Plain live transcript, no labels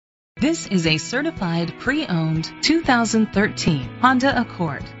This is a certified pre-owned 2013 Honda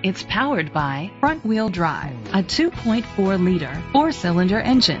Accord. It's powered by front-wheel drive, a 2.4-liter four-cylinder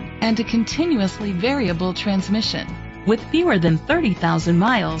engine, and a continuously variable transmission. With fewer than 30,000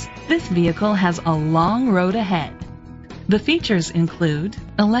 miles, this vehicle has a long road ahead. The features include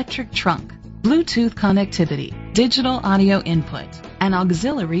electric trunk, Bluetooth connectivity, digital audio input, an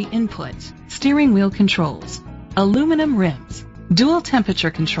auxiliary input, steering wheel controls, aluminum rims, dual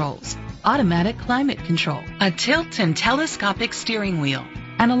temperature controls, automatic climate control, a tilt and telescopic steering wheel,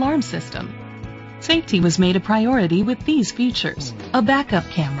 an alarm system. Safety was made a priority with these features: a backup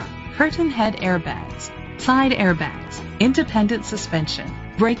camera, curtain head airbags, side airbags, independent suspension,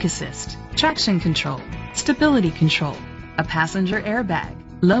 brake assist, traction control, stability control, a passenger airbag,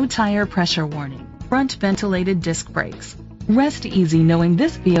 low tire pressure warning, front ventilated disc brakes. Rest easy knowing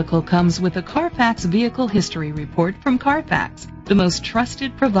this vehicle comes with a Carfax Vehicle History Report from Carfax, the most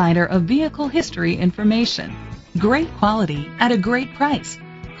trusted provider of vehicle history information. Great quality at a great price.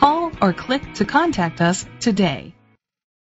 Call or click to contact us today.